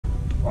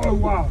Oh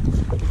wow.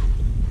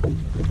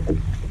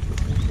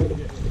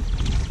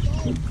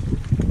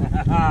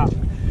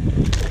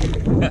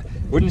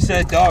 Wouldn't say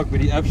a dog, but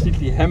he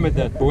absolutely hammered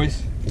that,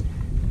 boys.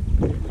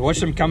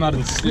 Watch him come out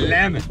and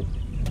slam it.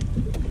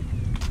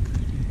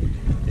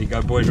 There you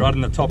go, boys, right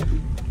on the top.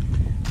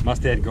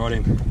 Mustad got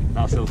him.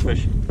 Nice little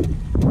fish.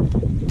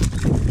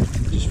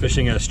 Just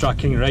fishing a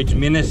striking Rage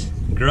Menace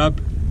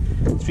grub,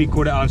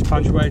 3/4 ounce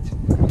punch weight.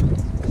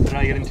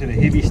 Try to get into the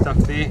heavy stuff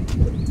there.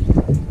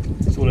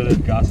 That's all it is,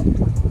 guys.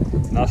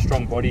 Nice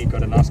strong body,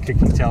 got a nice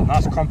kicking tail,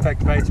 nice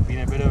compact bait. It's been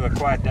a bit of a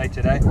quiet day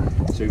today,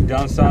 so we've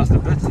downsized a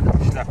bit and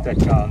we've slapped that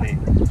guy on there.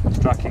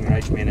 Striking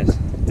Rage Menace,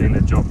 doing the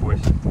job,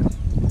 boys.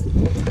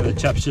 So the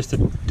chap's just a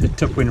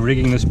tip when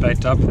rigging this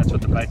bait up. That's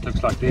what the bait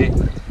looks like there.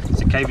 It's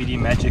a KVD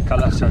magic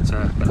color, so it's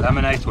a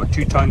laminate or a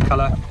two-tone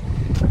color.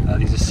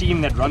 There's a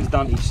seam that runs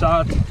down each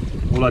side.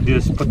 All I do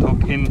is put the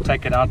hook in,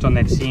 take it out on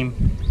that seam,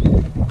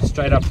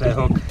 straight up that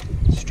hook,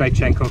 straight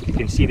shank hook. You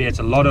can see there it's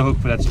a lot of hook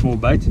for that small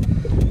bait.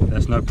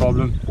 That's no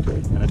problem.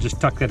 And I just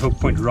tuck that hook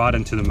point right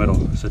into the middle.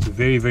 So it's a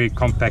very, very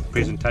compact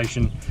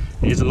presentation.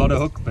 There's a lot of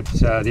hook, but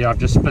there I've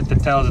just split the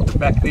tails at the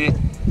back there.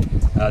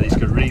 These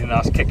got really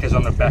nice kickers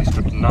on the back, it's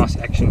got nice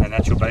action and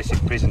actual basic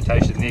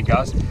presentation there,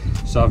 guys.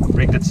 So I've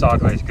rigged it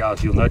sideways,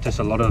 guys. You'll notice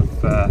a lot of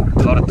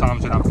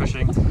times when I'm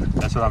fishing,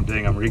 that's what I'm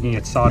doing. I'm rigging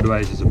it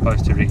sideways as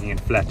opposed to rigging it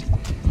flat.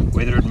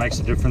 Whether it makes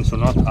a difference or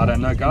not, I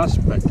don't know, guys,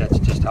 but that's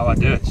just how I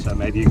do it. So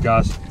maybe you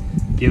guys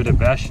give it a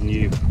bash and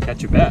you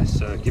catch a bass.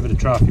 So give it a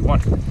try if you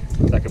want.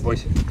 Like it,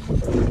 boys.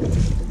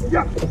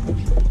 Yeah.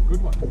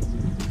 Good one.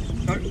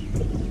 Hurry.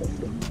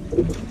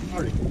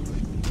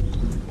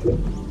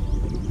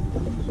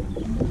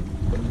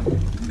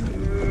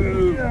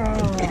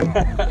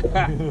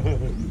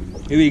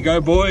 Here we go,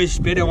 boys.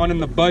 Better one in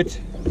the boat.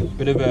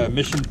 Bit of a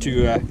mission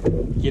to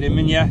get him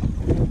in here.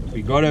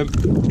 We got him.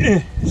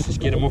 Let's just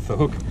get him off the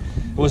hook.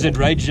 Was it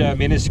Rage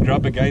Menace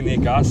grub again there,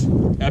 guys?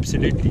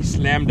 Absolutely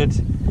slammed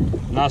it.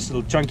 Nice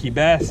little chunky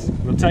bass.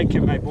 We'll take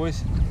him, mate,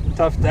 boys.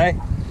 Tough day.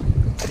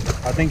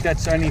 I think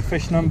that's only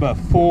fish number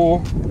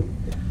 4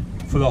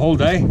 for the whole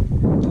day.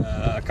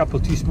 A couple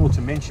too small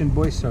to mention,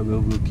 boys, so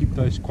we'll keep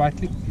those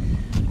quietly.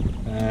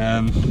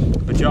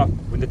 But yeah,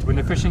 when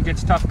the fishing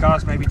gets tough,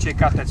 guys, maybe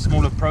check out that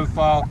smaller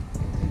profile.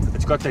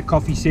 It's got that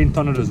coffee scent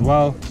on it as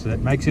well, so that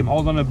makes him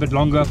hold on a bit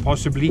longer,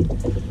 possibly.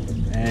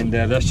 And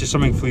that's just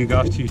something for you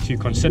guys to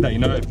consider. You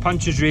know, it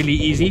punches really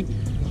easy.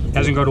 It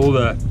hasn't got all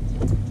the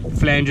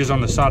flanges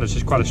on the side. It's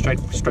just quite a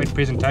straight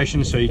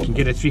presentation, so you can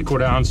get a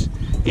 3/4 ounce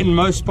in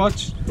most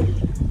spots.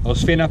 Well,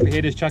 Sven up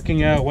ahead is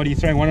chucking, what are you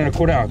throwing, 1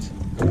 1/4 ounce?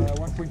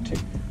 1.2.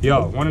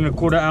 Yeah, 1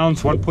 1/4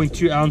 ounce,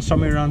 1.2 ounce,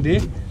 somewhere around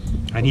there.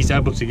 And he's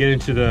able to get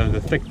into the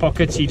thick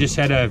pockets. He just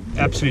had an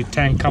absolute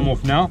tank come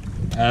off now.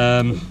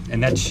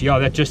 And that's, yeah,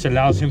 that just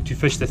allows him to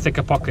fish the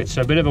thicker pockets.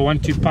 So a bit of a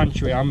 1-2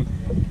 punch where I'm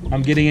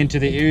getting into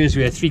the areas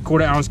where a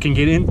 3/4 ounce can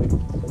get in,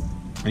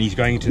 and he's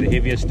going into the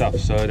heavier stuff.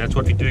 So that's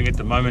what we're doing at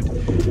the moment.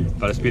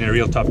 But it's been a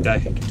real tough day, I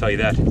can tell you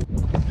that.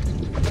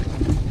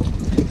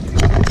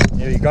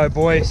 There we go,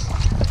 boys.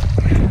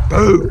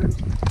 Boom!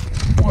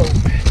 Whoa!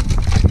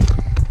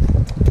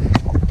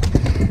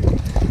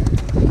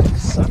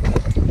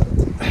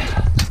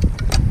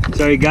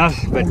 Sorry guys,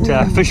 but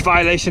fish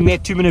violation there,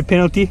 2-minute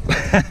penalty.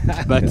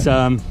 But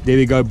there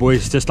we go,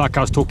 boys. Just like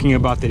I was talking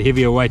about, that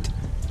heavier weight.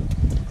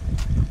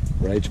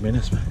 Rage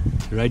Menace, man.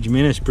 Rage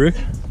Menace, bro.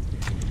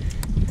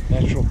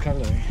 Natural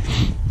color.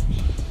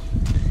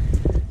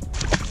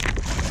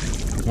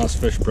 Nice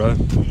fish, bro.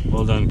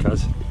 Well done,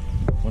 cuz.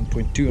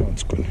 1.2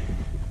 ounce gun.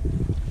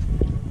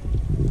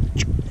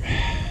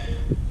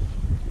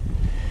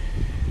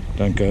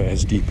 Don't go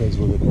as deep as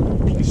with a normal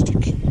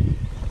plastic.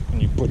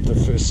 And you put the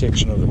first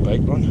section of the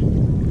bait on.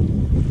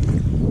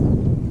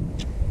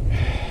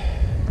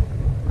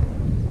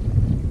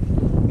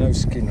 No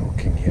skin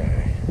hooking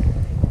here.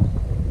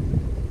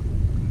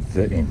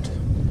 The end.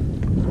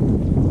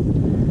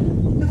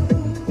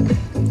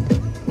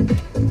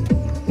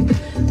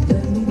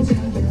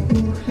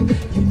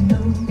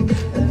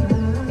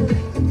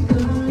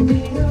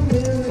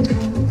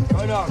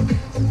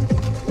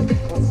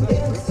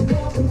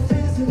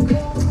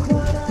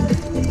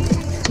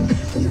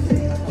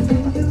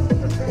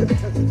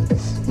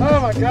 Oh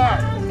my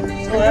God!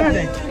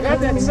 Got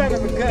that son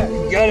of a gun.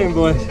 You got him,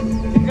 boys.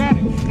 You got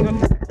it.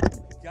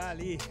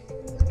 Golly.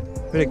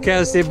 Bit of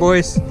chaos there,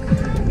 boys.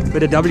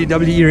 Bit of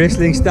WWE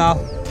wrestling style.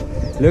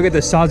 Look at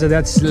the size of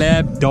that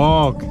slab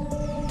dog.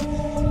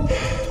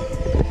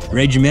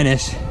 Rage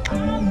Menace.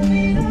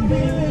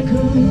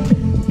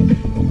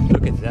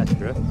 Look at that,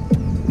 bro.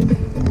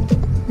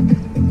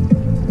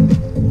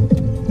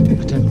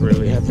 I don't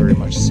really have very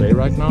much to say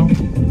right now.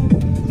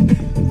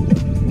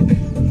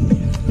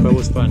 But it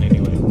was fun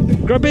anyway.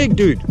 Grab big,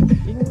 dude.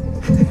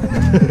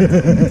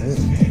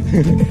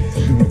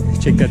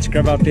 Check that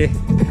scrub out there.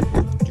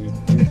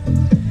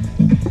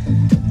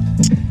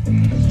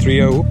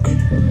 3/0 hook.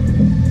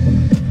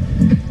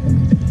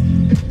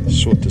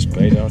 Sort this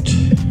bait out.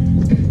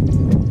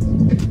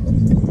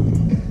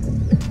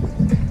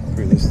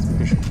 This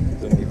fish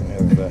doesn't even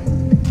have.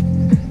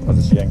 Oh,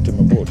 this yanked him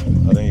aboard. I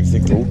don't even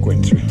think the hook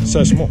went through.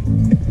 So small.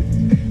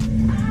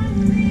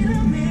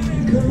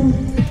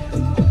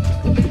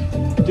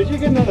 Did you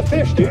get another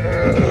fish, dude?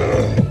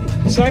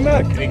 Same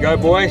hook. Here we go,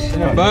 boys.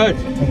 In a boat.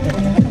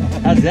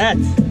 How's that?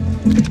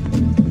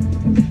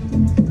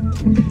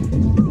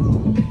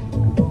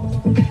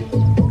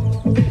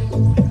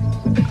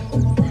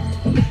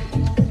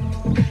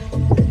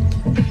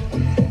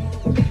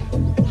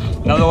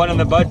 Another one on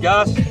the boat,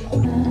 guys.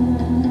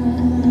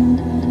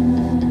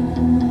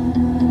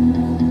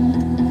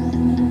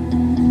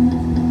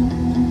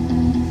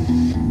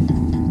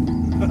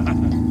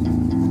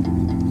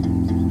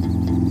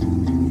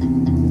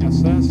 Yes,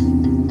 yes.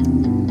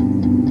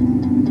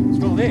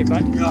 Still there,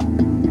 bud. Yeah.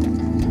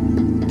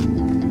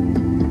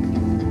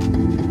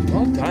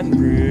 Well done,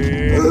 bro.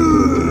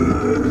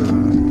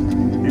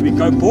 Here we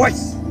go,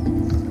 boys.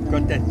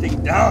 Got that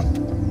thing down.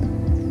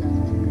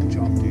 Good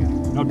job, dude.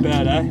 Not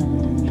bad, eh?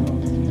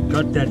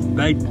 Got that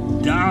bait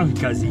down,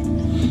 cuzzy.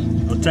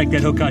 I'll take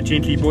that hook out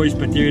gently, boys,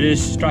 but there it is.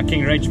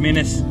 Striking Rage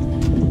Menace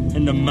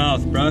in the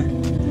mouth, bro.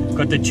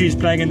 Got the tunes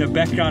playing in the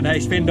background, hey,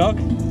 Sven dog?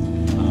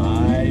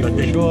 Aye, Got for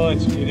that. sure.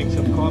 It's getting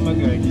some karma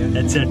going here.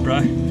 That's it, bro.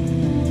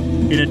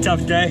 Been a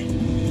tough day.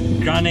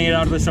 Grinding it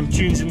out with some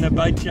tunes in the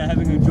boat. You're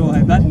having a jaw,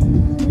 hey, bud?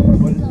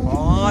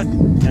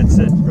 On. That's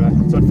it, bro.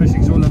 That's what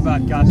fishing's all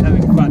about, guys.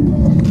 Having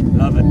fun.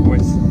 Love it,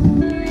 boys.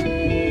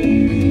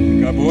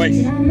 Go,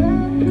 boys.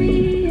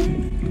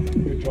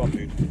 Good job,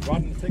 dude.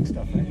 Right in the thick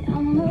stuff, eh?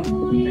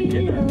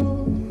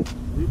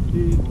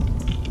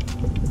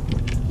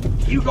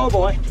 You go,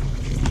 boy.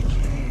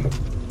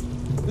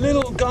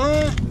 Little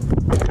guy.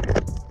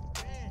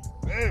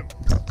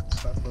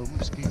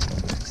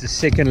 It's the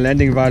second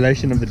landing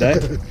violation of the day.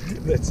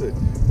 That's it.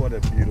 What a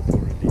beautiful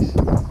release.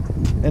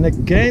 And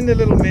again, the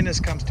little menace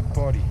comes to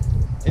party.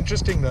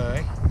 Interesting though,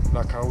 eh?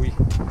 Like how we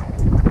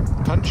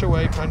punch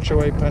away, punch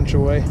away, punch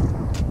away.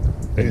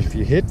 And if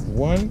you hit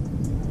one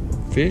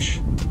fish,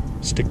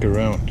 stick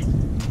around.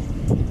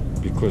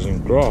 Because in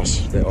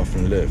grass, they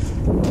often live.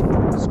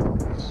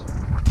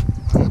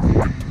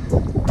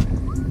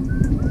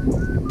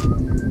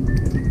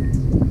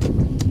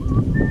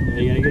 Are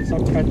you gonna get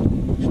some cut?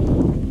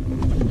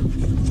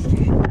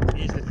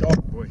 Here's the dog,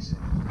 boys.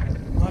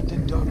 Not the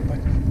dog, but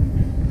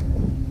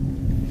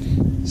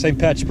Same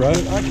patch, bro. I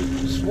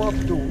can swap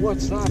to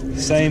what's up.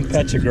 Same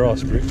patch of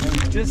grass, bro.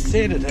 Just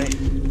said it, eh?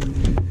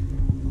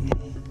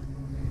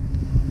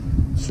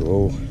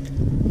 So,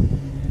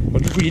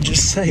 what did we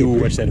just say? You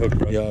watch that hook,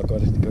 bro. Yeah, I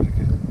got it.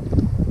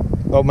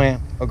 Oh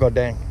man, I got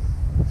dang.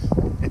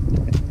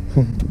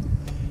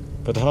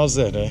 But how's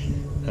that, eh?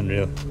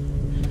 Unreal.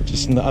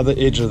 Just on the other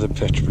edge of the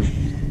patch, bro.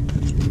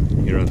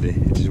 You're on there.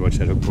 Just watch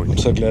that hook, boy. I'm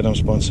so glad I'm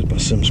sponsored by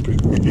Sims, bro.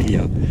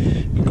 Yeah.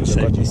 Because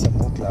I got me some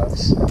more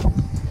gloves.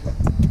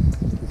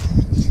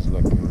 This is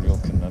like a real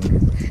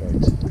conundrum of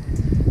shite.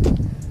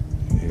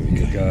 Here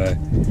we go.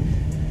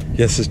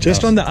 Yes, it's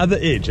just on the other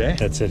edge, eh?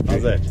 That's it,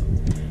 How's bro. that?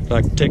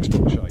 Like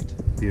textbook shite.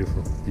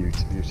 Beautiful.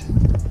 Beauty, beauty.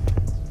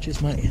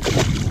 Cheers, mate.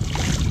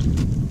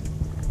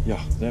 Yeah,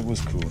 that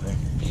was cool, eh?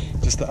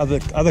 Just the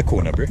other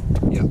corner, bro.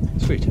 Yeah.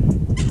 Sweet.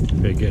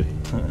 Very good.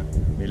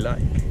 We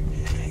like.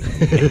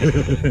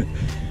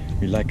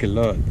 We like a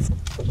lot.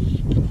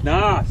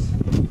 Nice.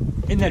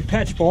 In that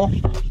patch,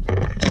 boy.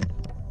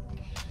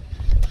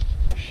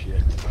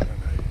 Shit, I don't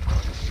know.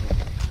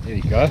 There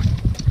you go.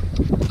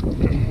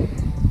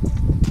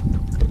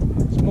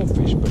 Small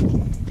fish, but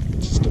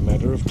it's just a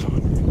matter of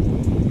time.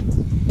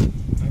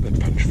 Another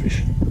punch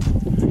fish.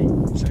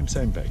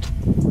 Same bait.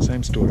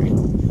 Same story.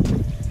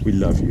 We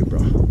love you,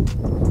 bro.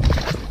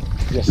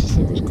 Yes,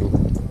 that was cool.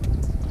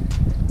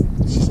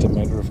 It's just a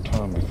matter of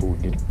time before we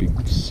get a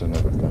big son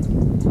of a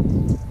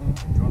gun.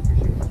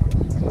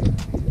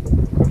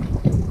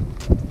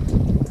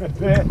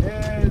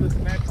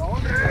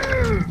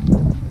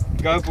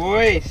 Go,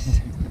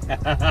 boys.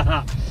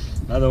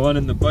 Another one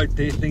in the boat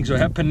there. Things are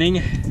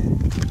happening.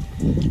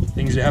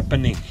 Things are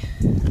happening.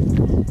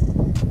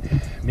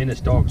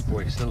 Menace dogs,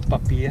 boys. Little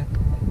puppy here.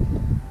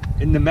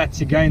 In the mats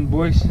again,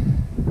 boys.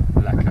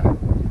 Lekker.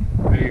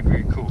 Very,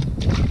 very cool.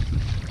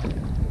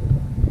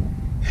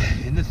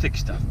 In the thick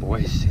stuff,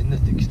 boys. In the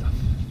thick stuff.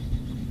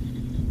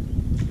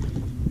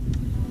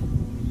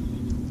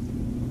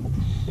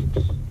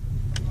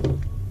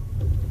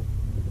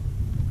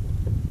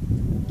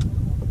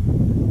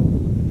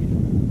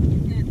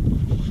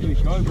 Here we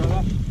go,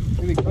 brother.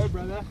 Here we go,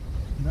 brother.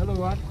 Another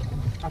one.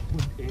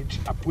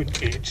 Upward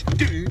edge,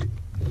 dude.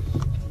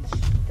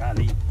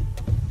 Golly.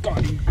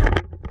 Golly.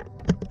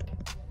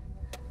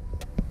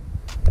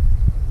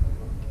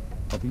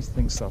 Are these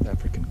things South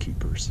African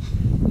keepers?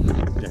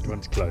 That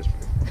one's closed,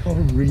 bro. Oh,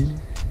 really?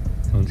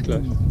 That one's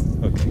closed.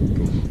 Okay,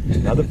 cool.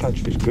 Another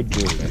punch fish. Good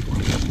draw, that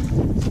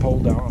one. Pole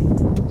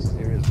down.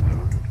 Serious.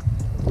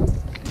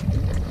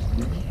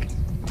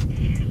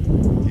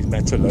 These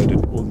mats are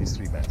loaded. All these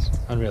 3 mats.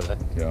 Unreal, eh?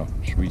 Yeah,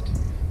 sweet.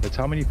 That's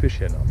how many fish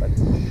here now, man?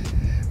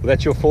 Well,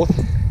 that's your 4th,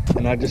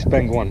 and I just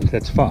banged 1.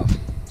 That's 5.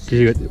 Because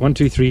you got 1,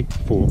 2, 3,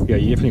 4. Yeah,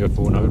 you definitely got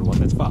 4, and I got 1.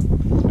 That's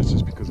 5. That's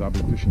just because I've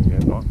been fishing, you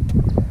have not.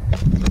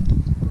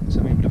 So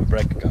I'm having a bit of a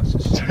break, guys.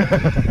 Just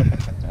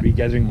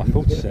regathering my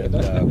thoughts and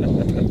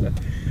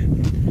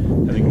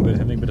having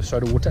a bit of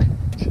soda water.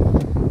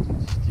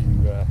 Just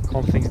to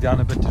calm things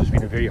down a bit. It's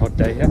been a very hot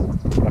day here,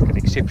 like an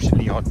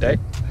exceptionally hot day.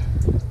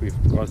 We've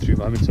gone through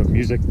moments of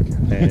music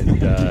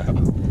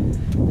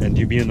and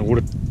you've been in the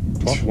water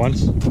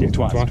once? Yeah,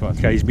 twice.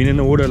 Okay, he's been in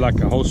the water like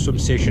a whole swim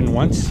session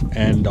once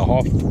and a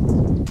half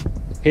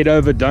head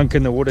over dunk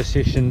in the water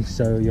session.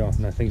 So yeah,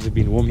 no, things have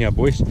been warm here,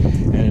 boys,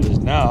 and it is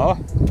now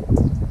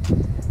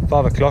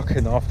 5 o'clock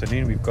in the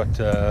afternoon. We've got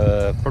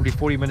probably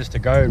 40 minutes to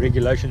go.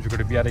 Regulations, we've got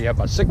to be out of here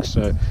by 6,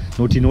 so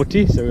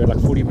naughty, so we're like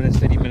 40 minutes,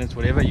 30 minutes,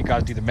 whatever, you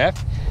guys do the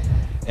math.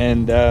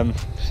 And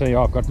so yeah,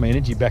 I've got my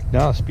energy back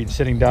now. I've been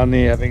sitting down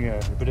there having a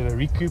bit of a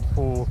recoup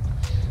for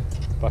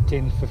about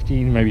 10,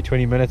 15, maybe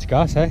 20 minutes,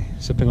 guys, hey?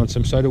 Sipping on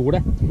some soda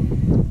water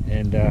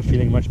and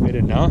feeling much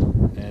better now.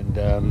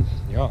 And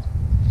yeah,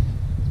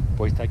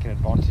 boys taking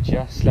advantage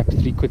here. Slapped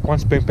 3 quick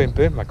ones,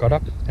 boom, I got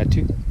up, had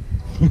to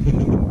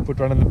put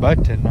one in the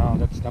boat, and now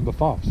that's number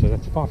 5, so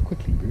that's 5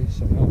 quickly, bro.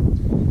 So yeah,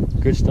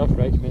 good stuff.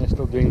 Rage men are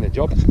still doing their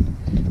job.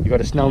 You got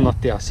a snell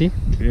knot there, I see,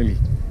 clearly.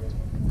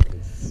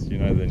 It's, you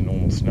know, the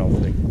normal snell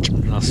thing.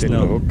 Nice Set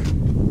snell the hook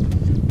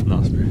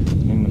Nice, bro.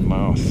 in the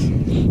mouth.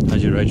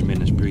 How's your rage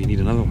menace, bro? You need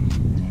another one.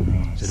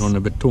 Is it one a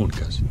bit torn,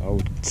 cuz? I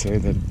would say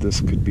that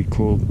this could be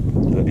called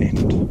the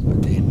end.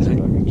 The end,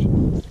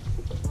 eh?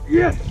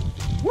 Yes!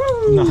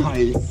 Woo!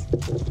 Nice!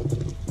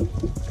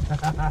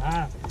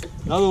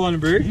 Another one,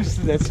 bro.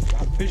 That's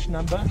fish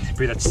number?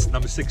 Bro, that's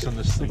number 6 on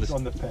this.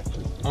 On the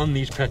patches. On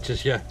these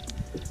patches, yeah.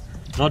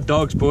 Not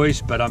dogs,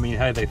 boys, but I mean,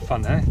 hey, they're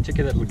fun, eh? Check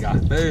out that little guy.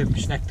 Boom,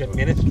 snack that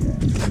minute.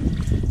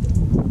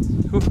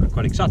 Ooh, I'm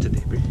quite excited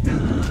there, bro.